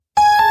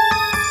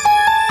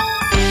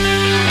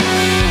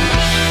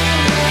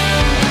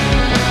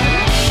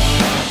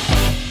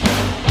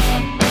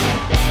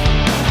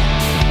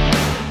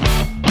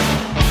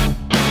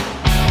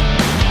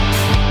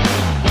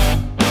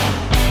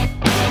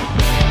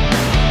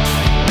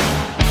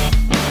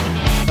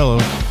Hello,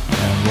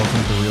 and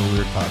welcome to Real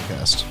Weird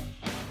Podcast.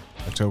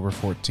 October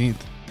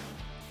 14th,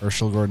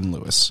 Herschell Gordon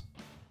Lewis.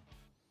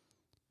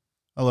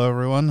 Hello,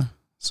 everyone.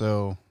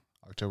 So,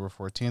 October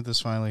 14th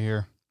is finally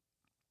here.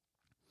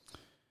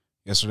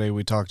 Yesterday,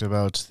 we talked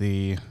about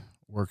the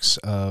works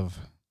of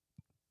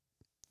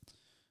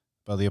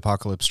the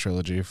Apocalypse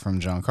trilogy from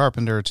John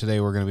Carpenter.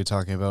 Today, we're going to be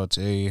talking about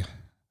a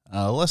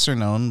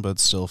lesser-known, but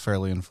still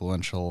fairly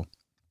influential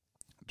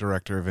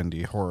director of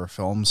indie horror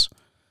films.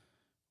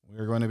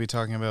 We're going to be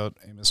talking about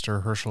a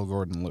Mr. Herschell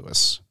Gordon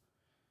Lewis.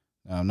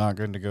 Now, I'm not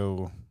going to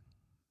go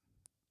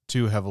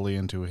too heavily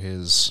into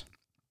his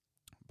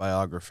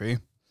biography.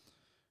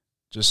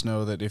 Just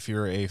know that if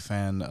you're a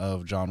fan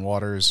of John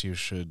Waters, you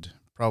should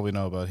probably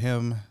know about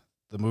him.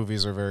 The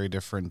movies are very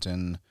different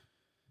in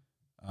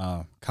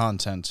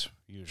content,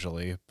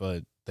 usually,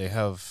 but they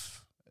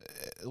have,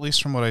 at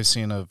least from what I've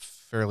seen, a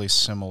fairly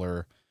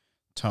similar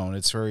tone.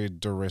 It's very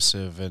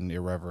derisive and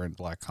irreverent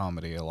black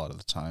comedy a lot of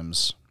the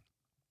times.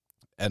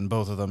 And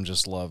both of them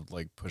just loved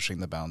pushing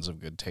the bounds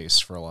of good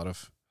taste for a lot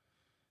of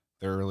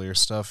their earlier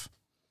stuff.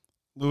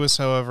 Lewis,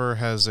 however,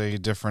 has a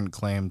different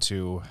claim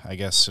to, I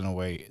guess in a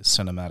way,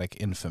 cinematic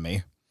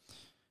infamy,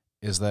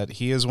 is that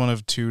he is one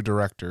of two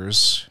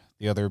directors,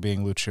 the other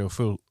being Lucio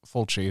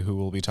Fulci, who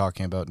we'll be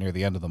talking about near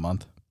the end of the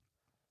month,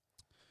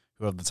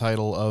 who have the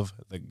title of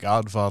the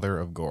Godfather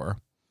of Gore.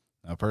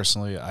 Now,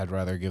 personally, I'd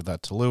rather give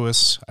that to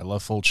Lewis. I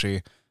love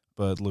Fulci,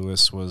 but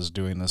Lewis was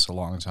doing this a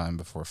long time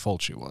before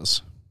Fulci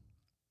was.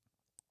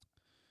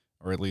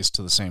 Or at least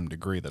to the same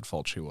degree that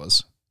Fulci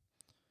was.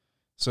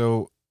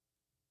 So,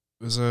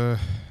 it was a,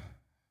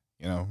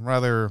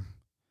 rather,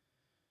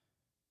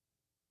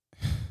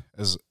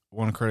 as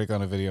one critic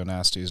on a Video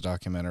Nasties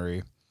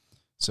documentary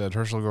said,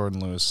 Herschell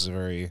Gordon Lewis is a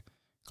very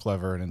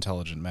clever and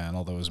intelligent man,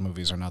 although his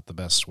movies are not the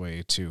best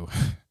way to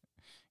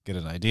get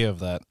an idea of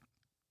that.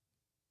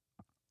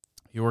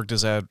 He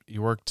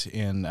worked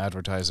in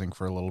advertising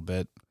for a little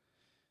bit,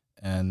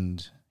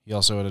 and he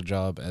also had a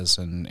job as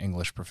an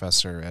English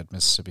professor at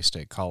Mississippi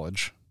State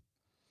College.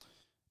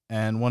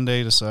 And one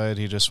day decided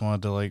he just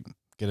wanted to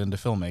get into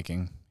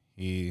filmmaking.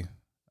 He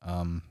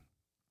was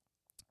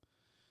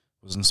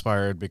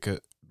inspired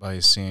by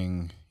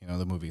seeing,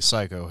 the movie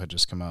Psycho had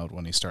just come out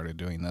when he started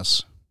doing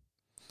this.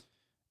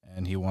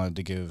 And he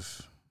wanted to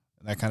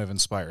that kind of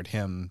inspired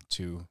him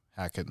to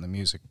hack it in the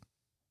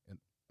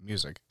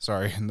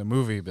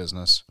movie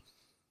business.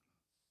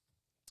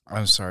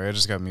 I'm sorry, I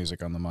just got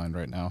music on the mind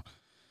right now.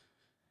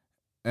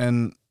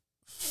 And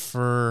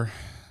for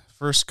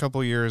first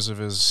couple years of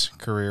his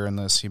career in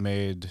this, he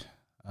made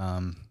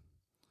what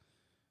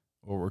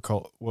were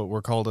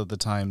called at the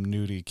time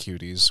nudie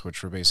cuties,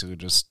 which were basically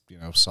just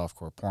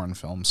softcore porn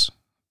films.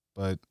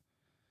 But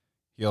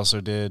he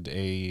also did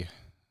a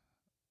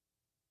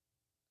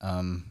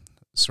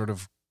sort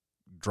of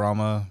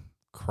drama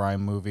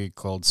crime movie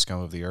called Scum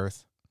of the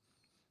Earth.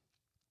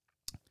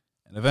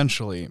 And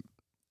eventually,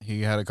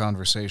 he had a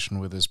conversation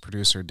with his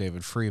producer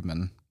David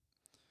Friedman.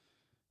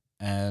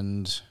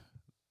 And,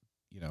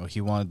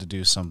 he wanted to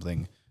do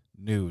something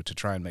new to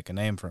try and make a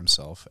name for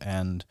himself.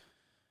 And,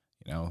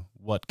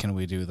 what can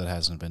we do that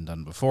hasn't been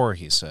done before,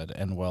 he said.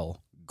 And,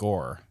 well,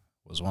 Gore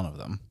was one of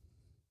them.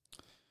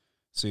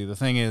 See, the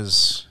thing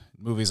is,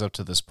 movies up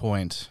to this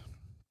point,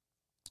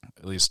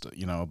 at least,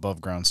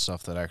 above ground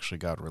stuff that actually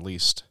got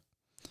released,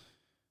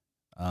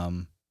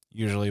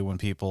 usually when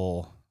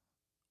people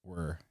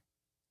were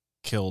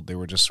killed, they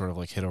were just sort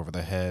of hit over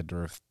the head,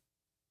 or if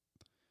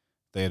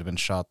they had been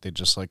shot, they'd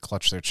just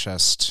clutch their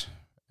chest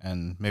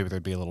and maybe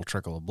there'd be a little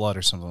trickle of blood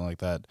or something like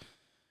that.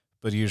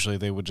 But usually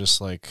they would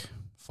just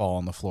fall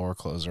on the floor,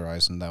 close their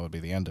eyes, and that would be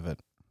the end of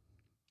it.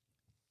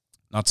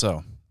 Not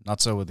so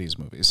with these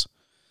movies.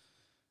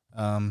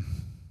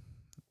 I'm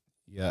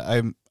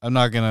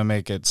not gonna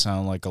make it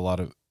sound like a lot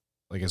of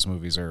his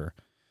movies are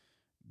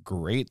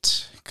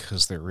great,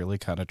 because they're really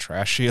kind of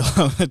trashy a lot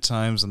of the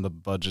times, and the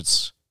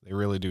budgets, they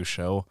really do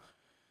show.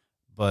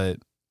 But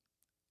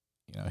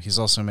he's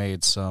also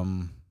made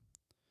some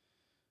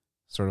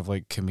sort of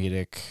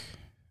comedic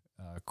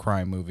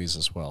crime movies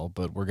as well.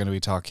 But we're going to be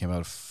talking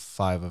about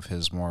 5 of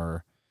his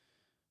more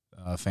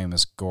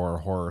famous gore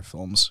horror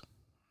films,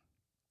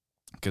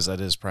 because that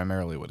is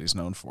primarily what he's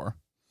known for.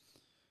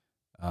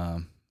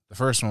 The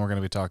first one we're going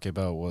to be talking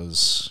about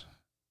is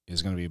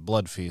going to be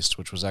Blood Feast,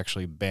 which was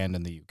actually banned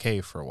in the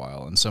UK for a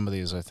while. And some of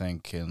these, I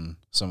think, in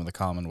some of the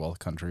Commonwealth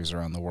countries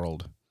around the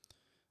world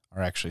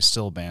are actually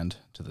still banned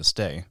to this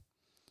day.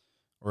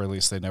 Or at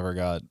least they never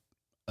got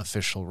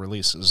official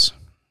releases.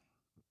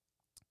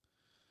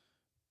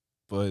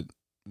 But,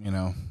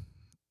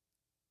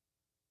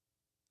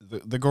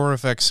 the gore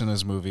effects in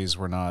his movies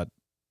were not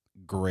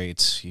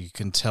great. You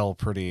can tell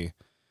pretty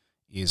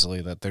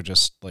easily that they're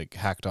just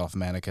hacked off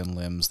mannequin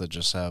limbs that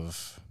just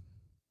have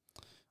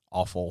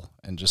offal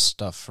and just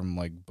stuff from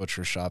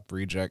butcher shop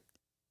reject.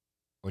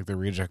 The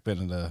reject bin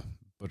in a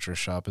butcher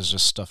shop is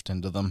just stuffed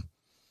into them.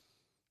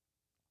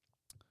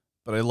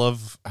 But I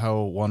love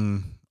how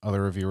one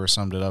other reviewer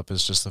summed it up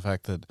is just the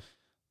fact that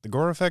the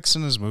gore effects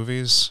in his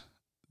movies,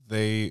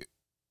 they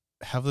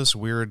have this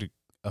weird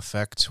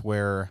effect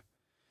where,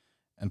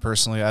 and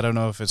personally, I don't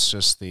know if it's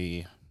just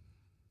the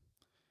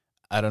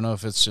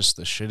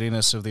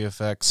shittiness of the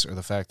effects or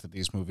the fact that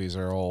these movies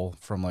are all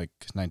from like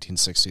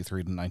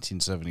 1963 to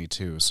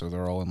 1972, so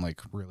they're all in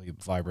like really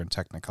vibrant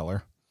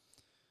Technicolor.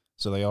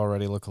 So they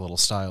already look a little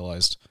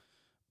stylized.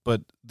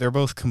 But they're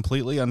both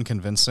completely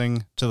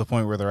unconvincing to the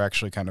point where they're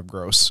actually kind of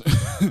gross.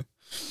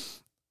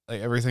 Like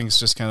everything's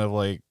just kind of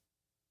like,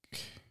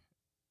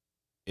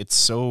 it's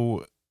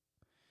so,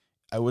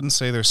 I wouldn't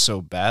say they're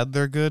so bad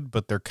they're good,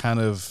 but they're kind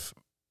of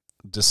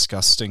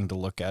disgusting to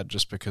look at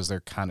just because they're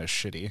kind of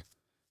shitty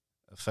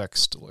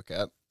effects to look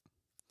at.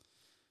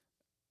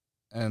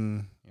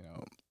 And,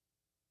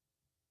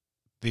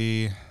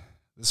 this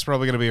is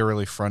probably going to be a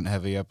really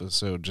front-heavy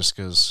episode just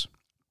because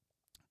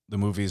the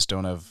movies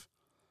don't have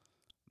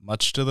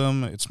much to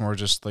them. It's more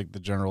just like the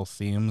general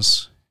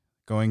themes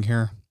going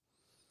here.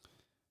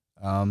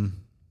 I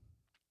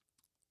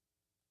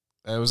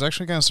was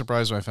actually kind of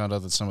surprised when I found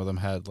out that some of them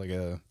had like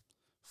a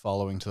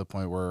following to the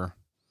point where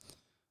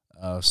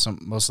most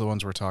of the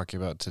ones we're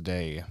talking about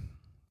today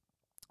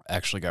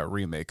actually got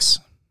remakes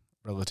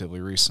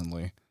relatively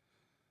recently.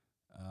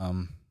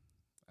 And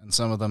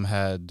some of them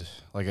had,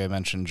 like I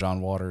mentioned,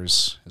 John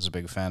Waters is a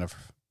big fan of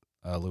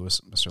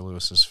Mr.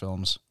 Lewis's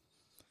films.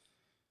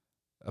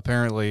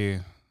 Apparently,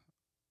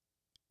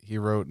 he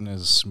wrote in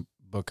his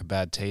book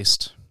Bad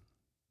Taste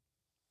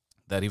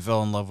that he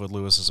fell in love with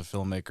Lewis as a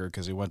filmmaker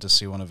because he went to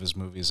see one of his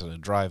movies at a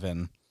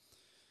drive-in.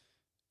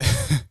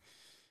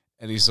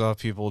 And he saw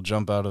people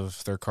jump out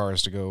of their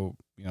cars to go,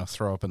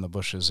 throw up in the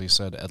bushes. He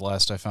said, "At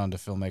last I found a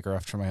filmmaker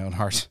after my own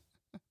heart."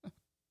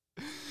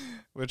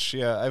 Which,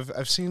 yeah,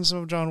 I've seen some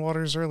of John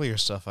Waters' earlier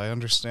stuff. I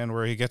understand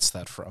where he gets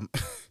that from.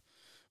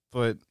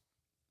 But,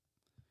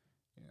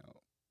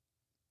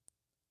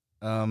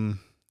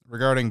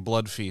 regarding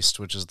Blood Feast,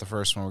 which is the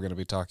first one we're going to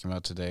be talking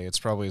about today, it's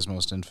probably his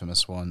most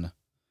infamous one,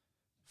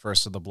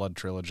 first of the Blood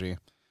trilogy.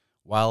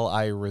 While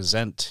I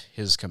resent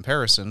his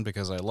comparison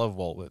because I love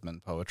Walt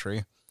Whitman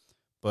poetry,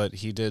 but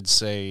he did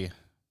say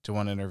to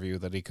one interview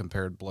that he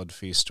compared Blood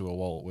Feast to a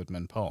Walt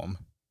Whitman poem.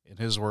 In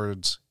his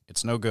words,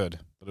 "It's no good,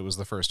 but it was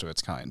the first of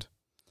its kind."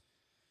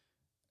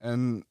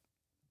 And,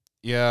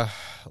 yeah,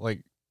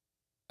 like,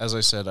 as I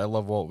said, I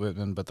love Walt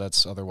Whitman, but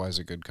that's otherwise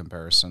a good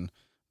comparison.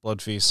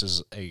 Blood Feast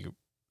is a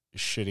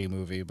shitty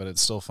movie, but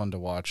it's still fun to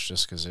watch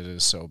just because it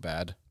is so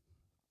bad.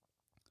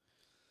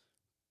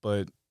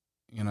 But,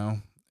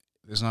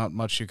 there's not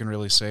much you can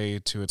really say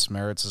to its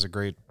merits as a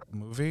great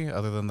movie,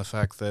 other than the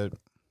fact that,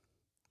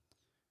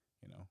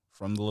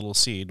 from the little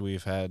seed,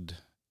 we've had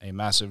a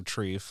massive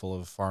tree full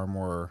of far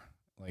more,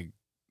 like,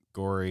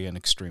 gory and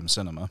extreme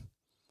cinema.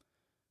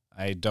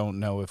 I don't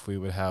know if we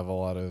would have a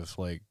lot of,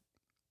 like,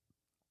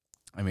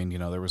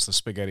 there was the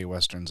spaghetti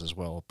westerns as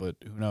well, but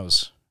who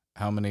knows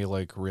how many,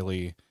 like,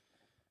 really,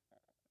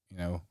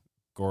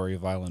 gory,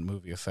 violent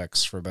movie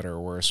effects, for better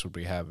or worse, would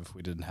we have if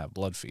we didn't have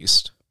Blood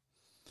Feast.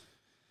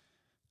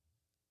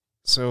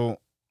 So,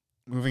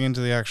 moving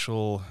into the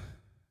actual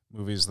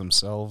movies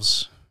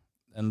themselves,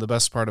 and the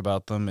best part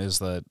about them is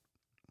that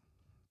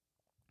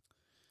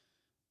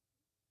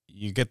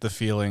you get the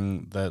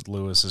feeling that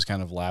Lewis is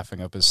kind of laughing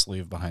up his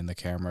sleeve behind the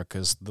camera,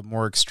 because the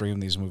more extreme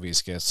these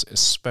movies get,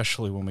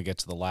 especially when we get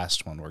to the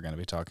last one we're going to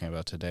be talking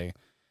about today,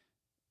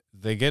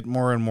 they get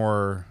more and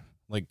more,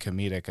 like,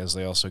 comedic as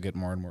they also get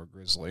more and more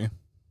grisly.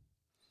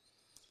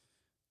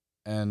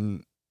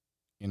 And,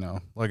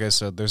 like I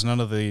said, there's none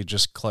of the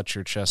just clutch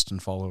your chest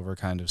and fall over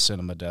kind of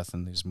cinema death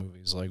in these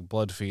movies. Like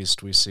Blood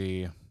Feast, we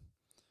see,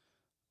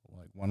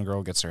 like, one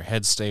girl gets her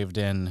head staved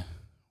in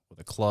with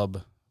a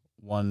club.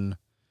 One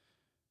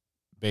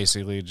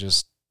basically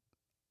just,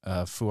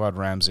 Fuad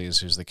Ramses,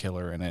 who's the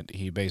killer in it,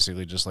 he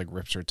basically just, like,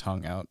 rips her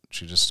tongue out.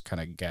 She just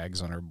kind of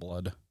gags on her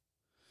blood.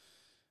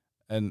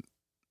 And,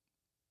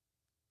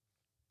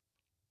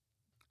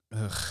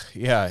 and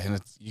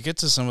you get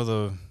to some of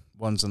the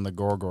ones in the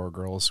Gore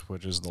Girls,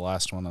 which is the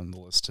last one on the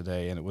list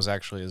today, and it was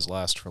actually his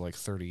last for like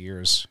 30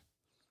 years,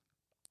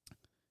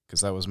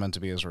 because that was meant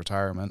to be his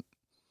retirement.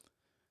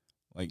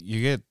 Like,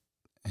 you get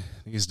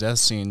these death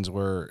scenes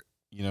where,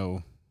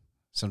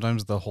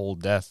 sometimes the whole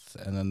death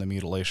and then the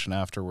mutilation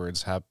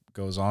afterwards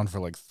goes on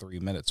for like 3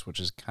 minutes, which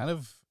is kind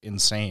of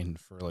insane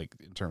for, like,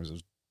 in terms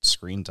of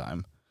screen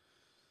time.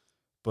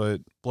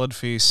 But Blood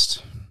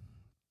Feast,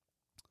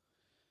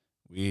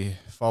 we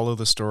follow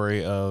the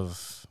story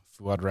of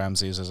Fuad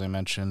Ramses, as I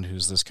mentioned,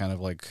 who's this kind of,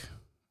 like,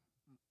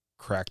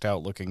 cracked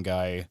out looking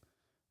guy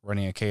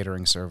running a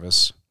catering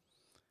service.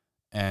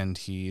 And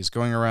he's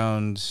going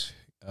around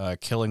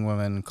killing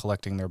women,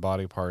 collecting their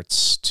body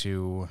parts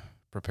to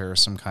prepare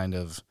some kind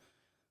of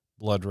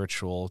blood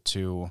ritual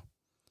to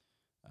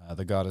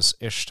the goddess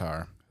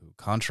Ishtar, who,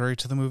 contrary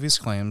to the movie's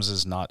claims,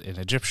 is not an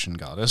Egyptian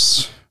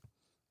goddess.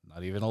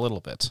 Not even a little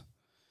bit.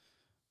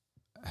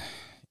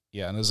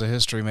 Yeah, and as a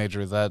history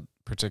major, that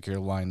particular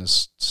line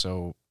is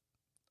so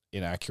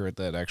inaccurate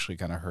that it actually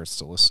kind of hurts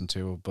to listen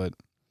to, but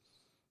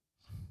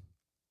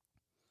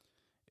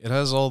it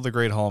has all the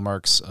great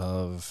hallmarks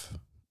of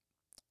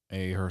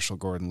a Herschell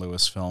Gordon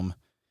Lewis film.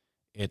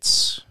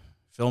 It's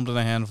filmed in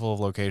a handful of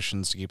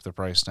locations to keep the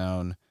price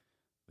down.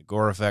 The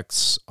gore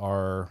effects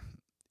are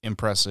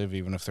impressive,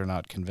 even if they're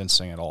not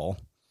convincing at all.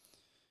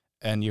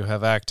 And you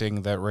have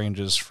acting that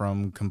ranges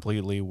from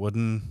completely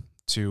wooden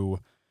to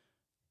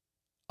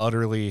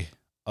utterly,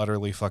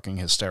 utterly fucking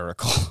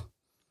hysterical.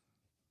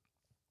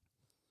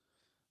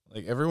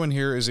 Like, everyone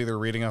here is either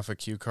reading off a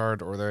cue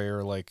card or they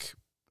are, like,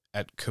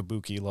 at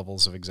kabuki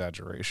levels of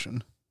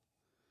exaggeration.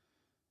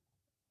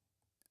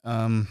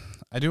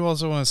 I do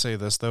also want to say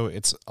this, though.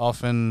 It's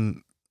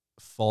often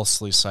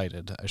falsely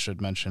cited, I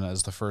should mention,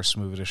 as the first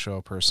movie to show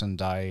a person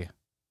die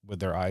with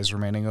their eyes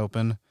remaining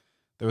open.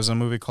 There was a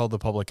movie called The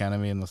Public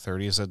Enemy in the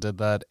 30s that did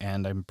that,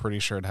 and I'm pretty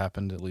sure it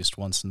happened at least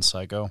once in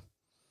Psycho.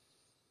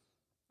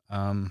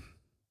 But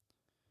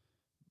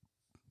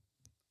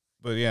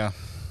yeah,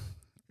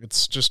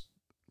 it's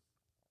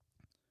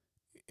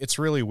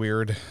really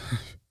weird,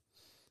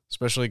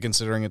 especially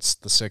considering it's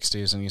the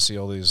 60s and you see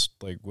all these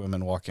like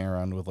women walking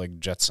around with like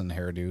Jetson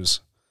hairdos.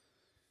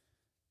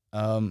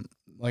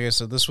 Like I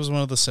said, this was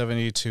one of the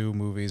 72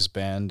 movies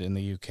banned in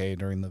the UK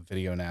during the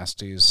video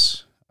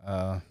nasties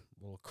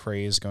little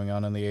craze going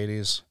on in the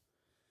 80s.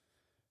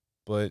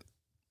 But,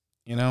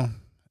 you know,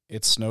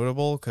 it's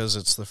notable because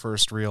it's the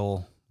first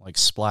real like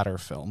splatter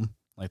film,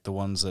 like the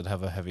ones that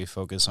have a heavy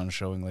focus on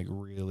showing like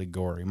really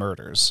gory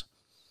murders.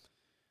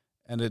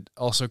 And it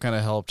also kind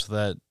of helped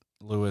that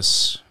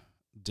Lewis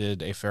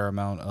did a fair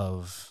amount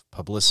of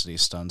publicity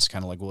stunts,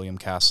 kind of like William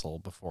Castle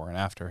before and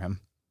after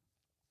him.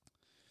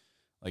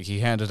 Like,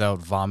 he handed out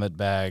vomit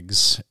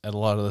bags at a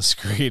lot of the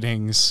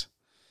screenings,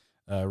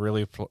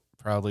 really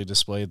proudly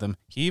displayed them.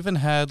 He even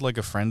had, like,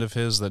 a friend of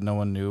his that no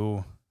one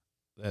knew,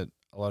 that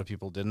a lot of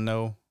people didn't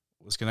know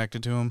was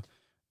connected to him,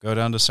 go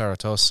down to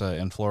Saratoga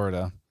in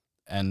Florida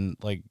and,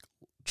 like,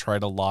 try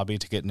to lobby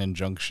to get an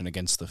injunction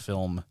against the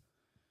film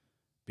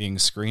being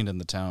screened in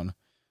the town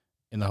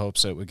in the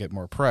hopes that it would get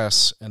more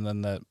press, and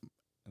then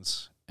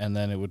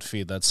it would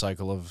feed that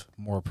cycle of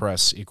more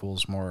press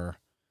equals more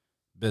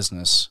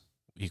business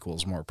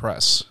equals more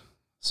press.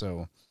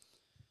 So,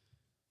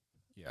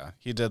 yeah,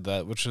 he did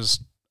that, which is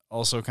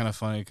also kind of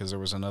funny because there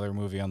was another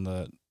movie on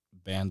the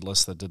banned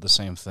list that did the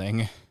same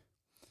thing.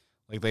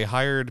 Like, they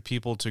hired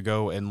people to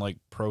go and, like,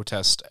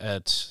 protest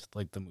at,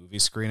 like, the movie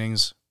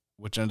screenings,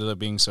 which ended up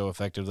being so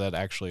effective that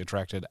actually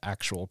attracted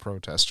actual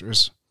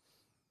protesters.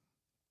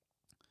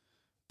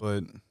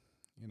 But,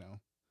 you know,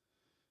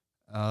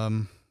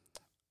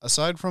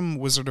 aside from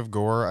Wizard of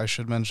Gore, I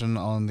should mention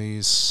on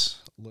these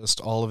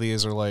list, all of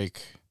these are,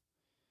 like,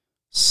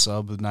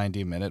 sub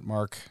 90-minute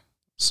mark,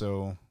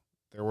 so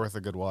they're worth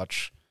a good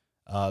watch.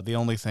 The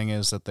only thing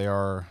is that they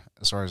are,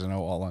 as far as I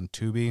know, all on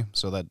Tubi,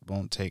 so that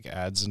won't take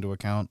ads into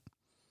account.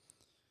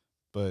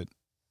 But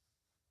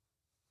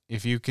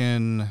if you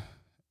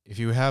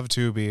have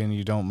Tubi and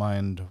you don't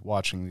mind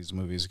watching these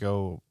movies,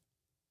 go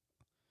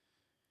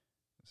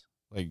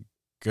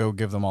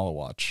give them all a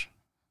watch.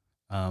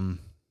 And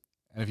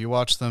if you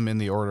watch them in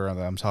the order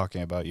that I'm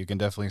talking about, you can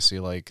definitely see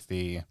like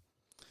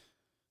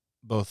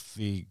both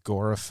the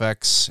gore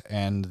effects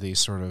and the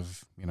sort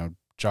of, you know,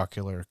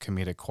 jocular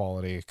comedic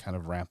quality kind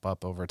of ramp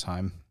up over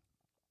time.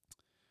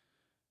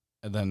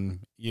 And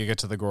then you get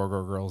to the Gore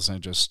Girls and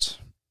it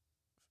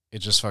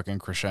just fucking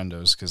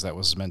crescendos because that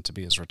was meant to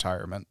be his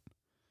retirement.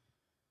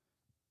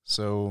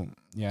 So,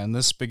 yeah, and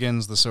this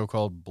begins the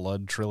so-called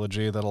Blood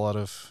trilogy that a lot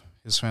of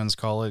his fans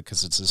call it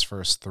because it's his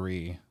first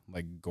 3,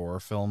 like, gore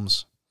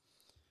films.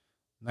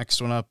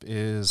 Next one up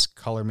is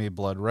Color Me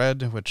Blood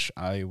Red, which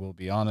I will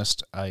be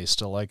honest, I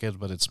still like it,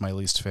 but it's my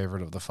least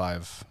favorite of the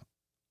 5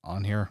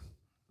 on here.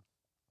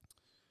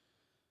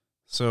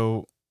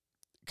 So,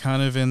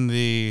 kind of in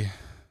the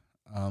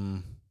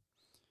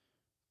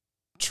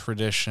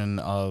tradition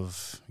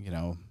of, you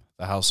know,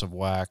 The House of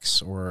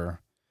Wax, or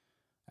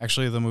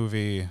actually the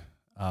movie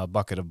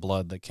Bucket of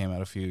Blood that came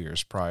out a few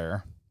years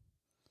prior.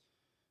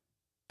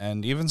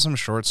 And even some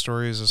short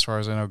stories, as far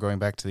as I know, going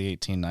back to the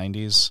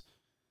 1890s.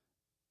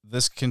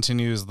 This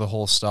continues the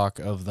whole stock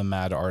of the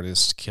mad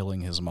artist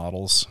killing his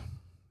models.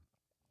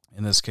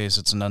 In this case,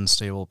 it's an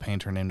unstable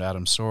painter named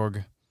Adam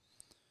Sorg.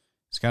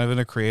 He's kind of in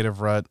a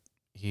creative rut.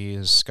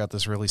 He's got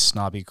this really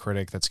snobby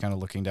critic that's kind of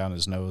looking down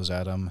his nose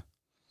at him.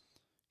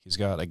 He's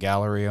got a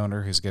gallery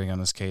owner who's getting on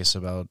his case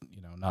about,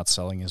 you know, not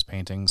selling his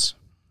paintings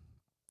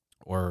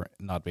or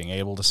not being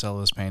able to sell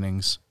his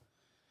paintings.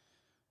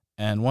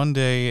 And one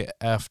day,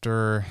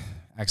 after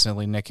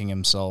accidentally nicking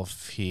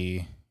himself,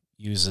 he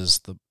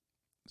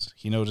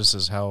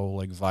notices how,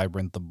 like,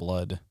 vibrant the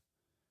blood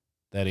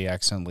that he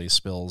accidentally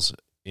spills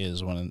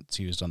is when it's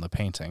used on the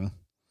painting.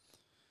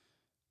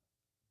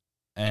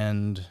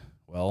 And,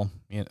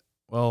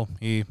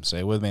 he,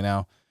 say with me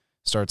now,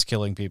 starts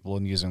killing people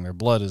and using their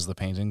blood as the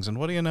paintings, and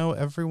what do you know,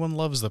 everyone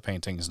loves the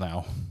paintings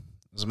now.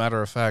 As a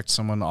matter of fact,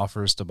 someone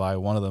offers to buy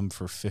one of them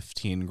for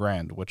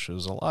 $15,000, which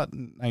is a lot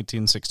in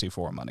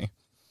 1964 money.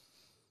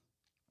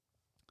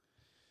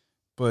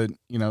 But,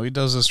 you know, he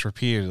does this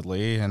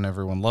repeatedly, and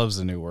everyone loves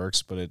the new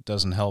works, but it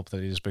doesn't help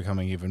that he's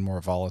becoming even more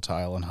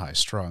volatile and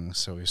high-strung,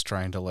 so he's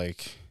trying to,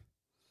 like,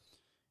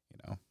 you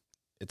know,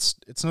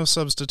 it's no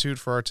substitute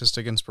for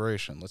artistic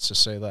inspiration. Let's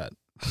just say that.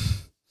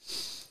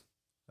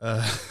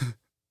 uh,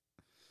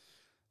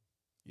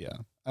 yeah,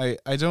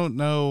 I don't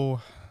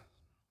know.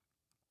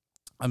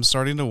 I'm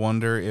starting to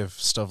wonder if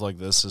stuff like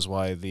this is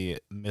why the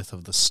myth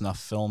of the snuff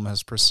film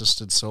has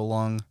persisted so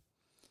long.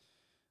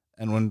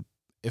 And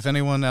if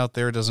anyone out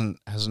there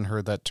hasn't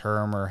heard that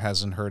term or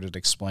hasn't heard it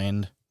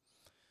explained,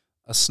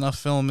 a snuff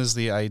film is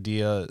the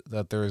idea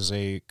that there is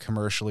a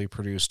commercially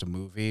produced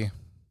movie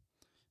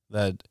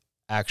that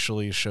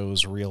actually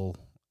shows real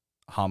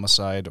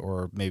homicide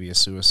or maybe a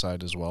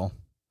suicide as well.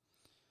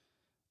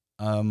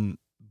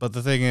 But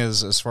the thing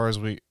is, as far as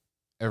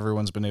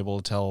everyone's been able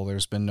to tell,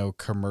 there's been no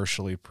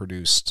commercially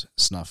produced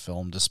snuff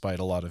film, despite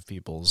all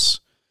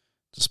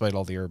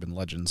the urban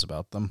legends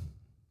about them.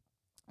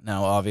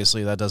 Now,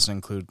 obviously, that doesn't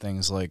include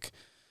things like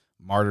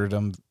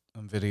martyrdom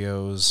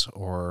videos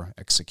or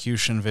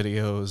execution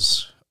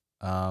videos,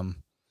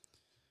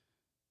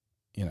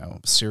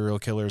 serial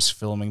killers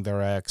filming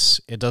their acts.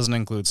 It doesn't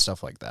include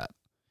stuff like that.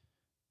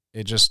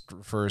 It just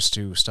refers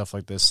to stuff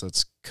like this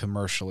that's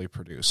commercially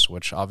produced,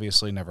 which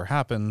obviously never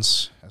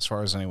happens, as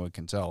far as anyone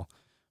can tell.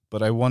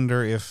 But I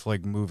wonder if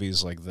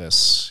movies like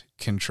this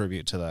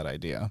contribute to that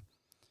idea.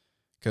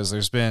 Because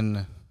there's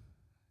been,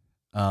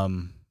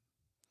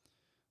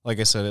 like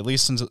I said, at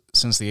least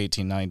since the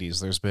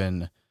 1890s, there's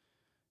been,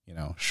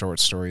 short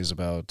stories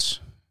about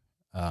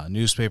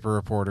newspaper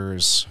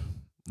reporters,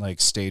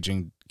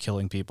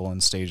 killing people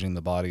and staging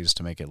the bodies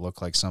to make it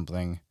look like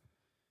something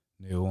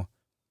new.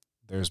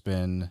 There's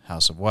been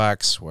House of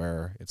Wax,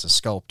 where it's a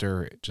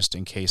sculptor just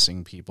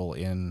encasing people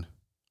in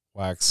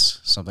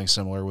wax, something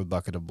similar with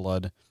Bucket of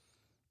Blood.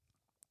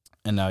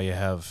 And now you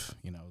have,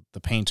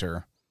 the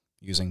painter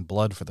using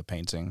blood for the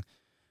painting.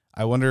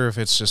 I wonder if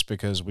it's just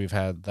because we've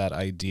had that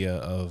idea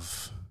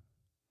of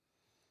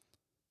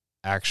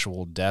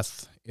actual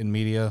death in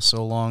media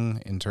so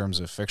long in terms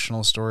of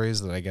fictional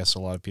stories that I guess a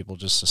lot of people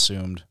just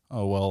assumed,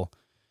 oh, well,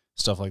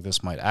 stuff like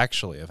this might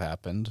actually have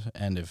happened.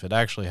 And if it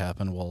actually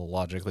happened, well,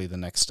 logically the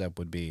next step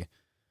would be,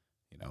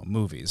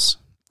 movies.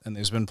 And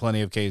there's been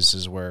plenty of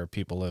cases where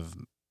people have,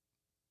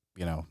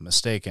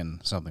 mistaken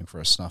something for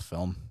a snuff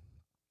film.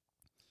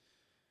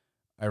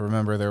 I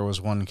remember there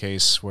was one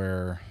case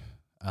where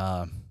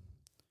 9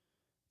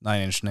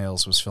 Inch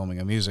Nails was filming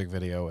a music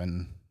video,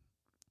 and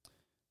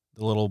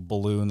the little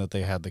balloon that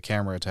they had the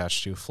camera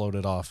attached to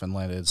floated off and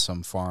landed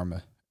some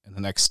farm in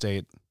the next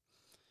state,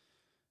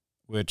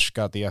 which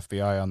got the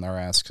FBI on their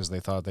ass because they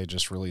thought they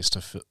just released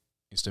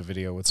a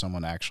video with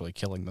someone actually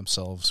killing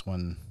themselves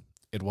when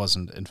it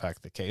wasn't, in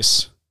fact, the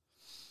case.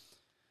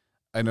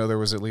 I know there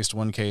was at least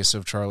one case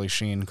of Charlie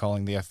Sheen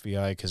calling the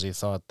FBI because he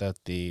thought that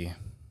the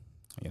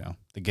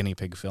guinea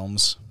pig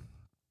films,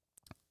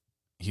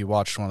 he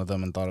watched one of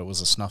them and thought it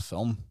was a snuff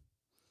film.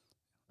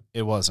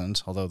 It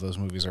wasn't, although those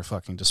movies are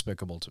fucking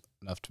despicable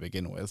enough to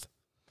begin with.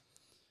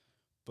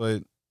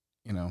 But,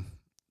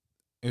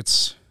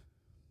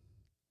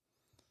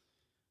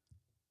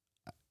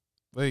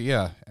 But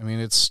yeah, I mean,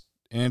 it's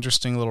an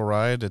interesting little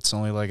ride. It's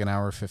only like an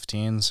hour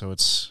 15, so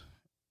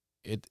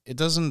it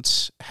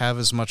doesn't have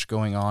as much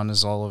going on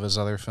as all of his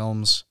other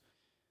films.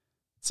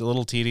 It's a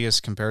little tedious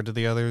compared to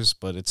the others,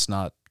 but it's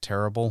not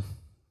terrible.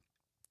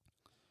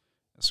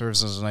 It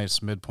serves as a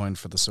nice midpoint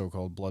for the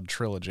so-called Blood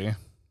Trilogy.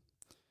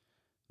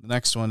 The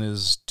next one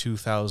is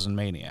 2000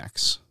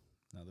 Maniacs.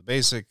 Now, the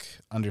basic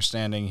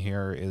understanding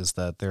here is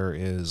that there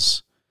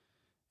is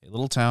a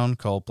little town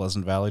called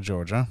Pleasant Valley,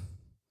 Georgia,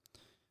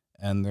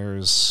 and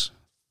there's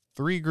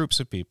 3 groups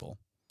of people.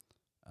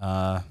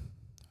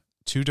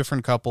 2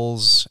 different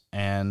couples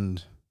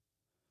and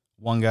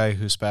one guy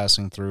who's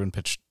passing through and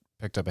picked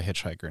up a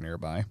hitchhiker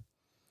nearby.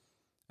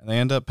 And they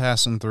end up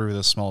passing through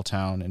this small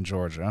town in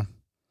Georgia.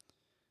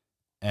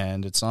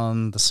 And it's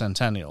on the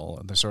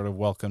Centennial. They're sort of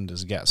welcomed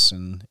as guests.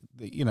 And,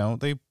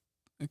 they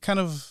kind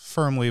of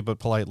firmly but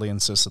politely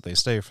insist that they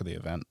stay for the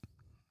event.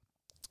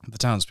 The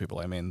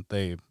townspeople,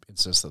 they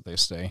insist that they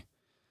stay.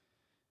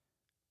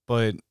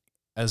 But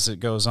as it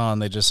goes on,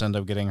 they just end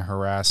up getting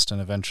harassed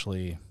and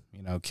eventually,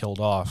 killed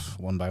off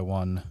one by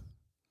one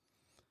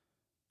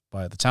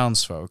by the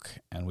townsfolk.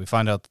 And we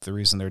find out that the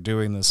reason they're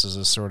doing this is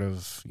a sort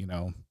of,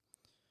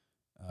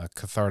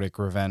 cathartic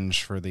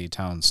revenge for the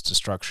town's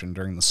destruction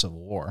during the Civil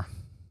War.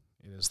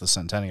 It is the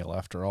Centennial,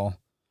 after all.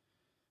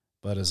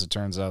 But as it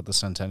turns out, the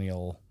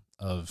Centennial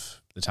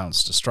of the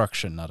town's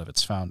destruction, not of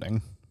its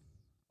founding.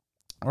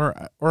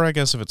 Or I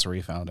guess if it's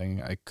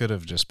refounding, I could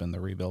have just been the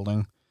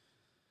rebuilding.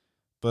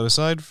 But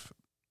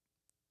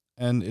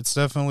and it's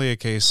definitely a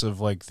case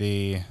of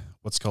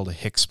what's called a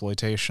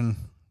Hicksploitation,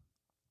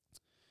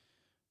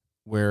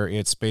 where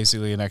it's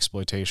basically an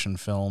exploitation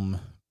film,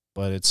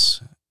 but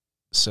it's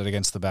set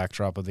against the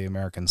backdrop of the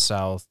American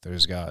South.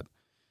 There's got,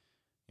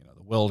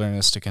 the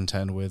wilderness to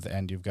contend with,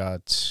 and you've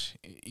got,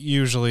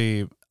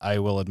 usually, I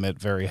will admit,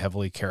 very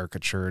heavily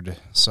caricatured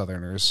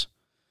Southerners.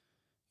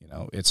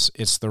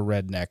 It's the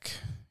redneck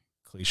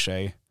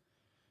cliche.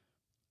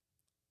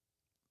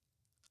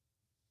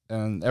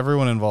 And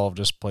everyone involved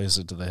just plays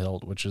it to the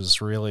hilt, which is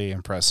really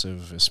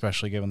impressive,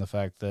 especially given the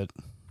fact that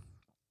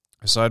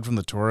aside from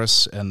the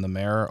tourists and the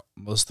mayor,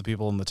 most of the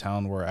people in the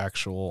town were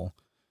actual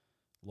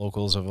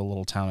locals of a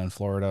little town in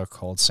Florida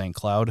called St.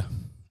 Cloud.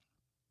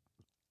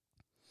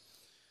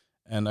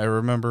 And I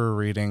remember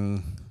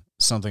reading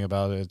something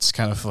about it. It's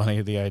kind of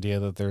funny, the idea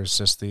that there's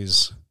just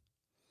these,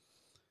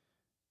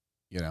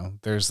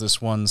 there's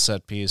this one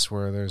set piece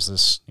where there's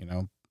this,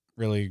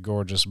 really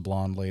gorgeous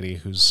blonde lady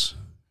who's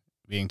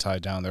being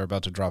tied down. They're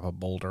about to drop a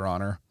boulder on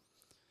her.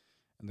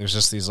 And there's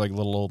just these like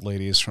little old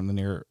ladies from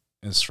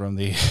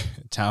the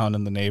town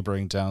and the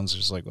neighboring towns.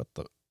 Just like,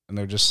 and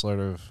they're just sort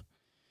of,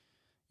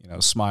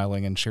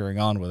 smiling and cheering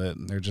on with it.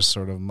 And they're just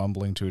sort of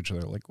mumbling to each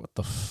other, like, what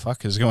the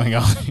fuck is going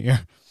on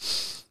here?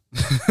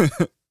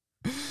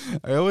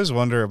 I always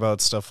wonder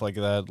about stuff like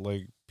that,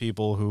 like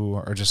people who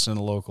are just in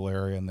a local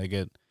area and they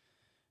get,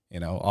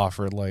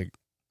 offered like,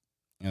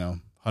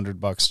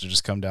 $100 to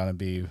just come down and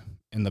be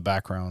in the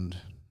background,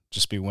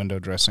 just be window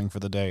dressing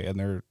for the day, and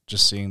they're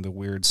just seeing the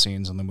weird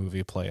scenes in the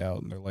movie play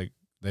out, and they're like,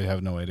 they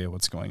have no idea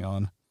what's going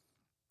on.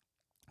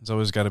 It's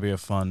always got to be a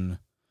fun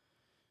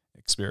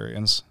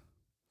experience.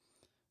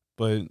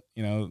 But,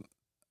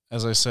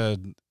 as I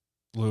said,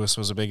 Lewis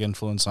was a big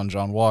influence on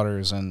John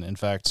Waters, and in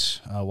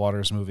fact,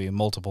 Waters' movie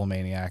Multiple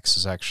Maniacs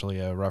is actually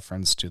a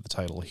reference to the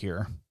title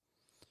here.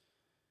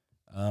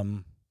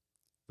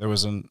 There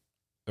was an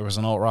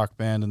alt-rock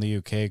band in the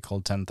UK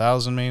called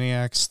 10,000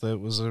 Maniacs that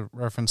was a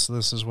reference to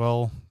this as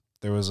well.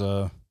 There was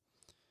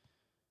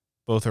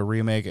both a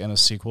remake and a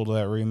sequel to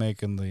that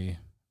remake, and the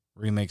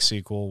remake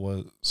sequel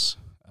was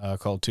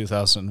called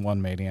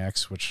 2001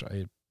 Maniacs, which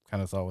I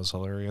kind of thought was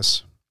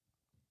hilarious.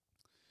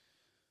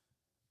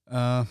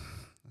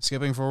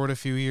 Skipping forward a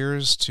few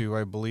years to,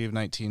 I believe,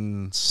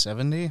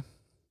 1970,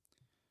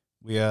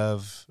 we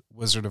have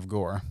Wizard of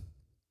Gore.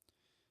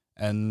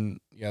 And,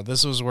 yeah,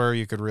 this was where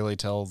you could really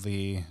tell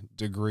the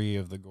degree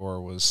of the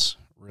gore was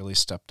really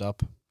stepped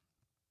up.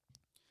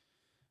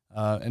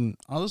 And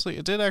honestly,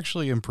 it did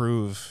actually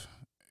improve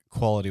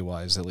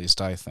quality-wise, at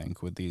least I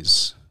think, with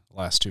these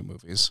last two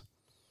movies.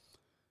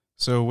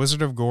 So,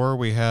 Wizard of Gore,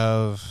 we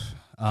have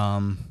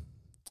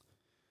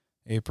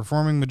a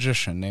performing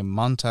magician named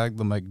Montag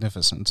the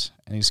Magnificent,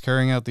 and he's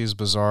carrying out these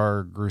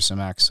bizarre, gruesome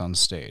acts on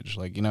stage.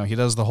 Like, he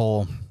does the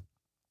whole...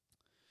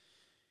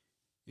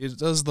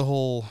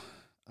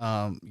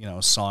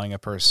 sawing a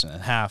person in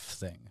half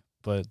thing.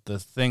 But the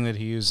thing that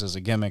he uses as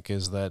a gimmick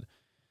is that,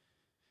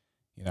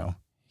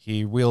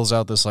 he wheels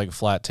out this like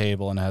flat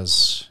table and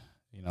has,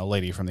 a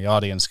lady from the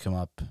audience come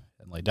up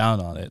and lay down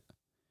on it.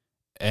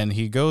 And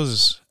he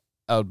goes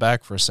out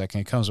back for a second.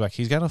 He comes back.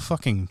 He's got a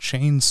fucking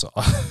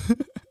chainsaw.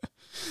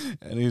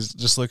 And he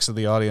just looks at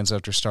the audience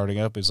after starting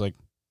up. He's like,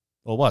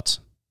 well, what?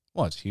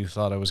 What? You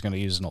thought I was going to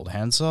use an old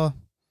handsaw?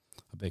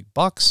 A big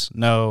box?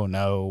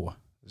 No.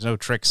 There's no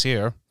tricks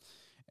here.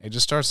 He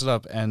just starts it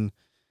up, and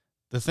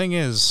the thing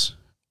is,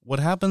 what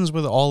happens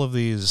with all of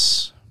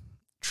these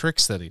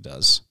tricks that he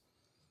does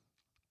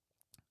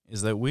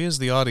is that we as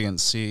the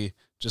audience see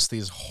just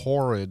these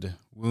horrid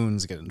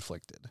wounds get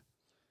inflicted.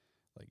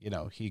 Like,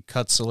 he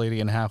cuts a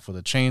lady in half with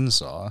a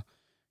chainsaw.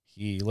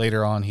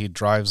 Later on, he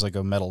drives like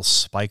a metal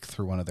spike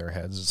through one of their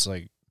heads. It's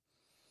like,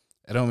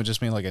 I don't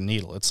just mean like a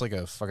needle. It's like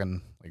a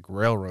fucking like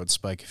railroad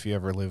spike. If you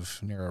ever live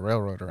near a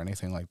railroad or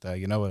anything like that,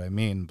 you know what I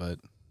mean, but...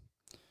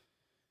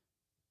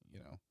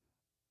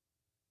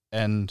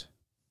 And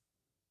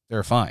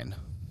they're fine.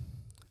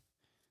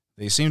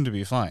 They seem to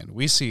be fine.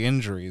 We see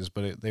injuries,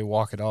 but they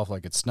walk it off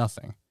like it's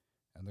nothing.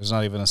 And there's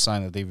not even a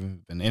sign that they've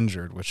even been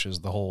injured, which is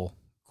the whole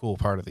cool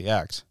part of the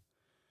act.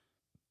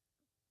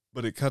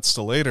 But it cuts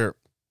to later,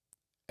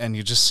 and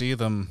you just see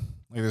them.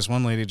 Like, there's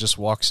one lady just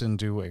walks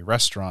into a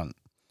restaurant,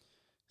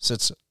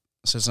 sits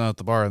down at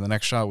the bar, and the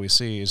next shot we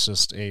see is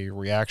just a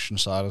reaction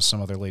shot of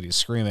some other lady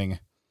screaming.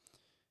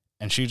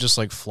 And she just,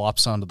 like,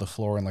 flops onto the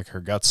floor and, like, her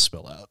guts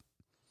spill out.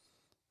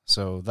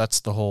 So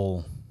that's the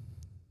whole,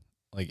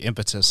 like,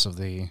 impetus of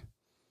the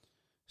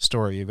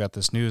story. You've got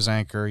this news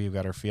anchor, you've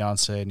got her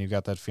fiance, and you've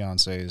got that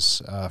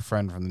fiance's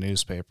friend from the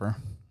newspaper,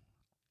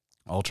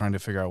 all trying to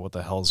figure out what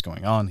the hell's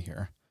going on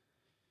here.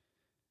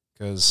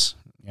 Because,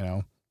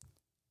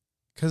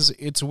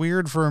 it's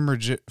weird for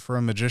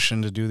a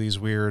magician to do these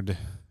weird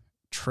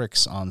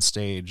tricks on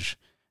stage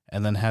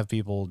and then have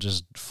people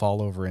just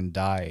fall over and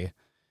die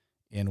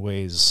in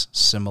ways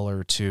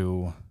similar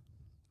to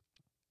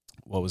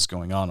what was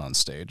going on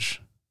stage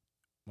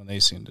when they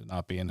seemed to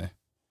not be in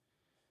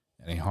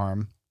any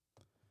harm.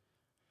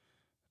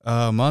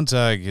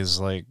 Montag is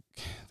like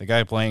the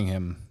guy playing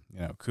him,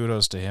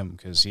 kudos to him,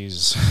 because he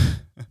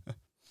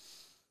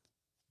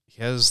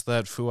has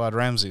that Fuad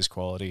Ramsey's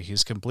quality.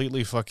 He's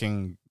completely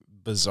fucking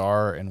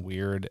bizarre and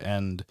weird,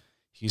 and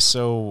he's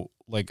so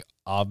like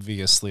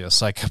obviously a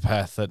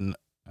psychopath that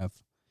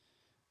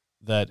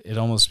it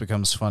almost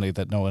becomes funny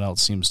that no one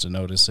else seems to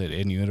notice it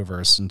in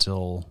universe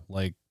until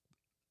like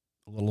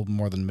a little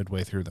more than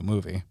midway through the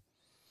movie.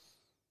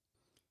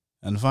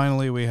 And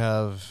finally, we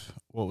have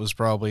what was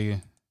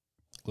probably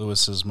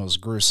Lewis's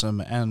most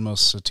gruesome and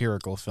most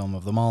satirical film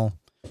of them all,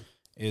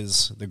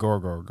 is The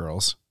Gore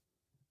Girls.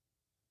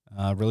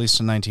 Released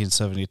in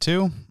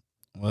 1972,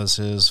 was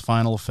his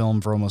final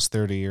film for almost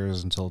 30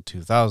 years until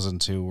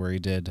 2002, where he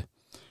did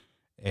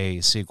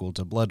a sequel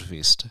to Blood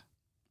Feast.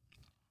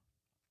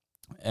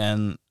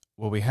 And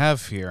what we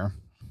have here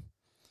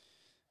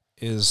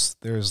is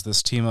there's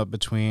this team up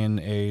between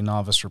a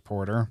novice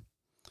reporter,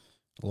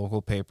 a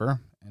local paper,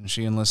 and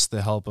she enlists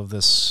the help of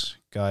this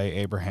guy,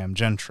 Abraham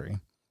Gentry.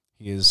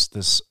 He is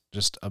this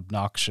just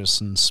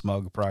obnoxious and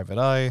smug private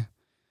eye,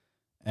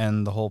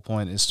 and the whole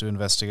point is to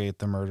investigate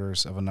the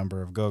murders of a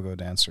number of go-go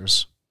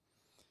dancers.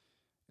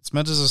 It's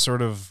meant as a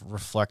sort of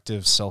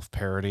reflective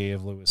self-parody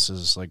of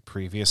Lewis's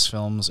previous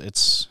films.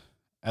 It's,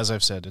 as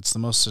I've said, it's the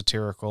most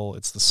satirical,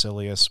 it's the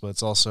silliest, but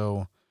it's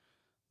also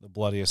the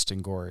bloodiest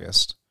and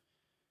goriest.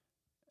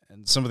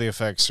 And some of the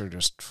effects are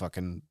just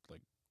fucking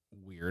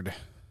weird.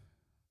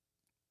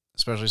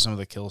 Especially some of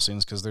the kill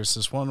scenes, because there's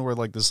this one where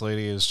this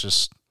lady is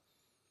just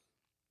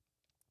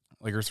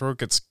her throat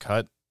gets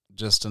cut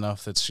just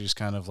enough that she's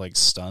kind of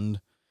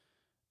stunned,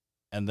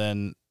 and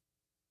then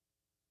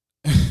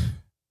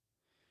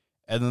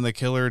the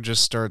killer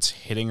just starts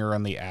hitting her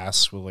on the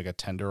ass with a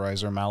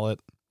tenderizer mallet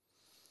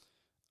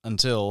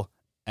until,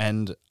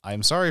 and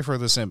I'm sorry for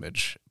this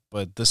image,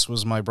 but this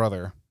was my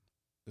brother.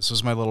 This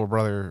was my little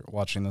brother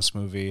watching this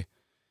movie,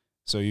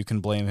 so you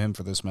can blame him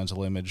for this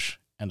mental image,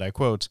 and I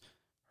quote,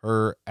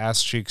 "Her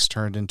ass cheeks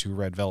turned into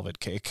red velvet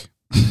cake."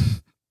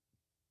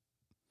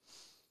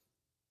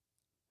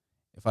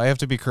 If I have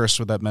to be cursed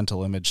with that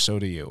mental image, so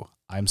do you.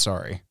 I'm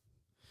sorry.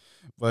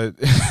 But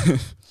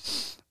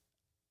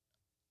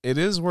it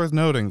is worth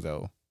noting,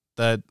 though,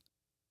 that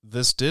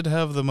this did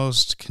have the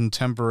most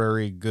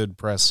contemporary good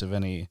press of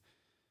any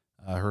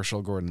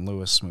Herschell Gordon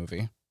Lewis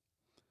movie.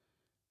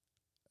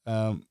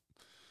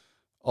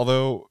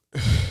 Although,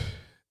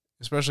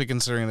 especially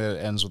considering that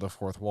it ends with a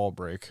fourth wall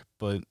break,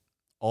 but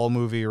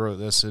AllMovie wrote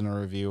this in a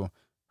review.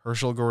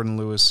 Herschell Gordon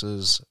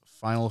Lewis's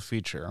final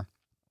feature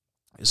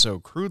is so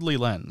crudely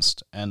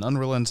lensed and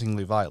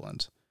unrelentingly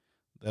violent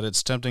that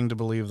it's tempting to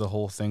believe the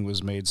whole thing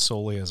was made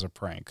solely as a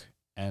prank.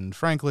 And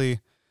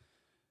frankly,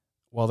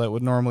 while that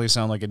would normally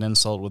sound like an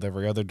insult with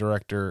every other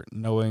director,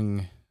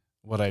 knowing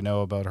what I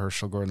know about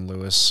Herschell Gordon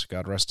Lewis,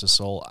 God rest his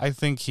soul, I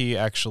think he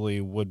actually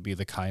would be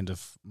the kind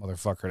of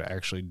motherfucker to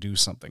actually do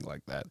something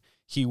like that.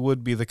 He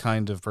would be the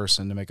kind of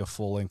person to make a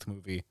full-length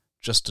movie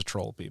just to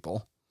troll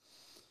people.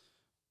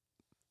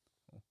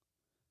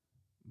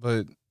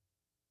 But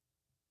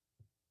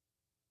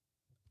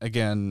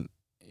again,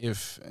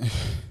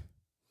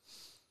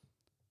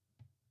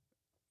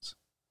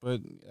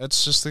 but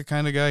that's just the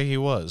kind of guy he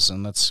was,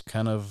 and that's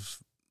kind of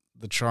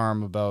the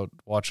charm about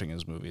watching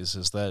his movies,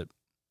 is that,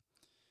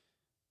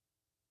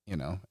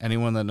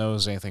 anyone that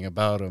knows anything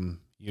about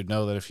him, you'd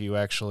know that if he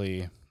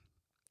actually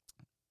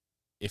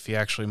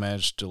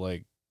managed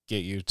to,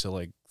 get you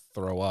to,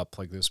 throw up,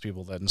 like those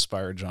people that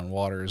inspired John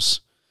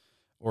Waters,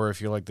 or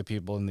if you're like the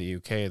people in the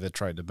UK that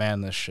tried to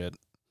ban this shit,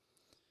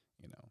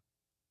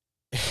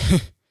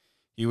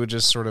 he would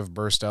just sort of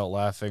burst out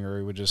laughing, or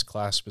he would just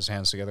clasp his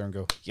hands together and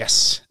go,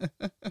 yes.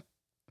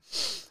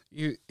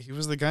 He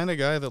was the kind of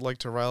guy that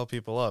liked to rile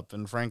people up,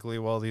 and frankly,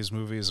 while these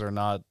movies are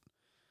not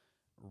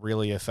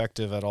really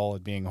effective at all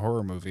at being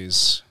horror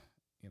movies,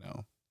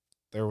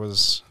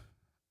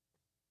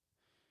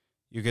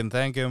 you can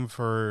thank him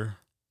for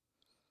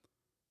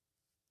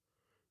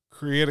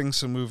creating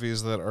some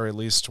movies that are at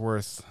least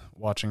worth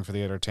watching for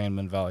the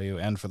entertainment value,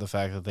 and for the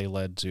fact that they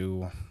led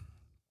to,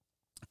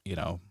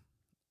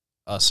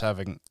 us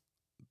having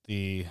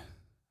the,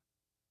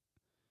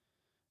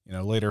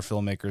 later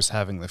filmmakers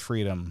having the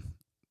freedom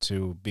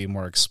to be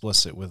more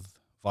explicit with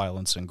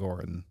violence and gore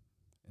in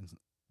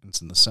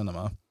the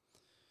cinema.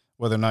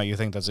 Whether or not you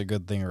think that's a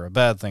good thing or a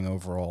bad thing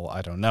overall,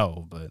 I don't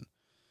know, but,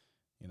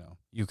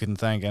 you can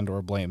thank and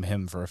or blame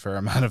him for a fair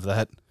amount of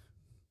that.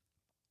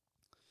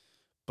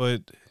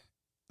 But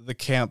the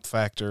camp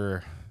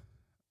factor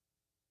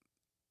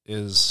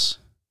is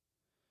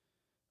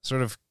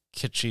sort of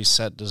kitschy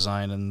set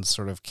design and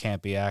sort of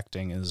campy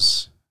acting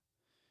it's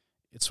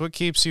what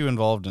keeps you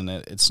involved in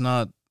it. It's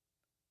not,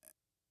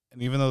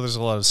 and even though there's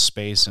a lot of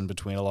space in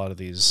between a lot of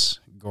these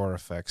gore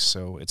effects,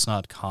 so it's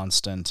not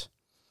constant.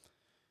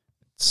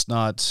 It's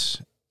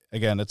not,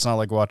 again, it's not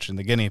like watching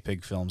the guinea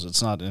pig films.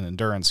 It's not an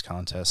endurance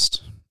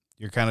contest.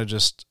 You're kind of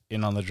just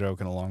in on the joke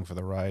and along for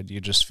the ride. You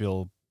just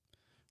feel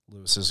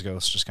Lewis's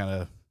ghost just kind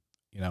of,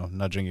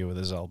 nudging you with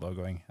his elbow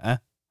going, huh?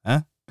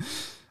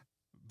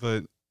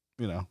 But,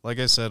 like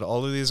I said,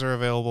 all of these are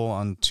available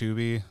on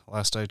Tubi,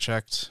 last I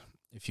checked,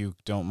 if you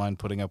don't mind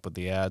putting up with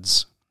the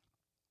ads.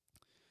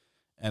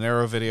 And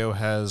Arrow Video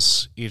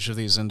has each of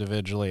these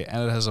individually,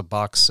 and it has a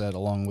box set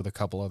along with a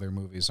couple other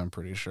movies, I'm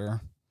pretty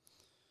sure.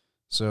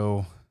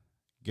 So,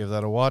 give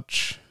that a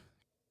watch.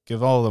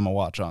 Give all of them a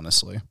watch,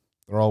 honestly.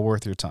 They're all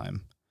worth your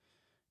time.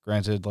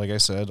 Granted, like I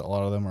said, a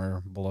lot of them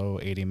are below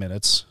 80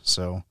 minutes,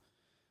 so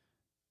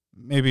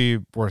maybe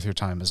worth your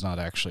time is not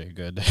actually a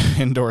good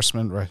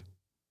endorsement, right,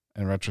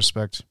 in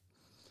retrospect.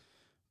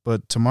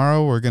 But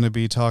tomorrow we're going to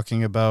be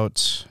talking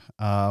about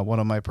one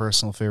of my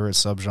personal favorite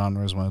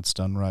subgenres when it's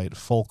done right,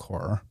 folk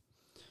horror,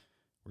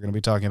 We're going to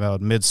be talking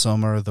about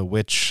Midsommar, The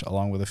Witch,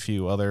 along with a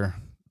few other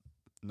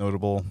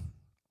notable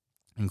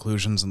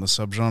inclusions in the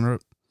subgenre.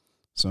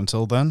 So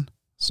until then,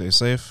 stay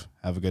safe,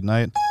 have a good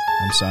night.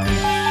 I'm signing.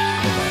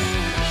 Bye-bye.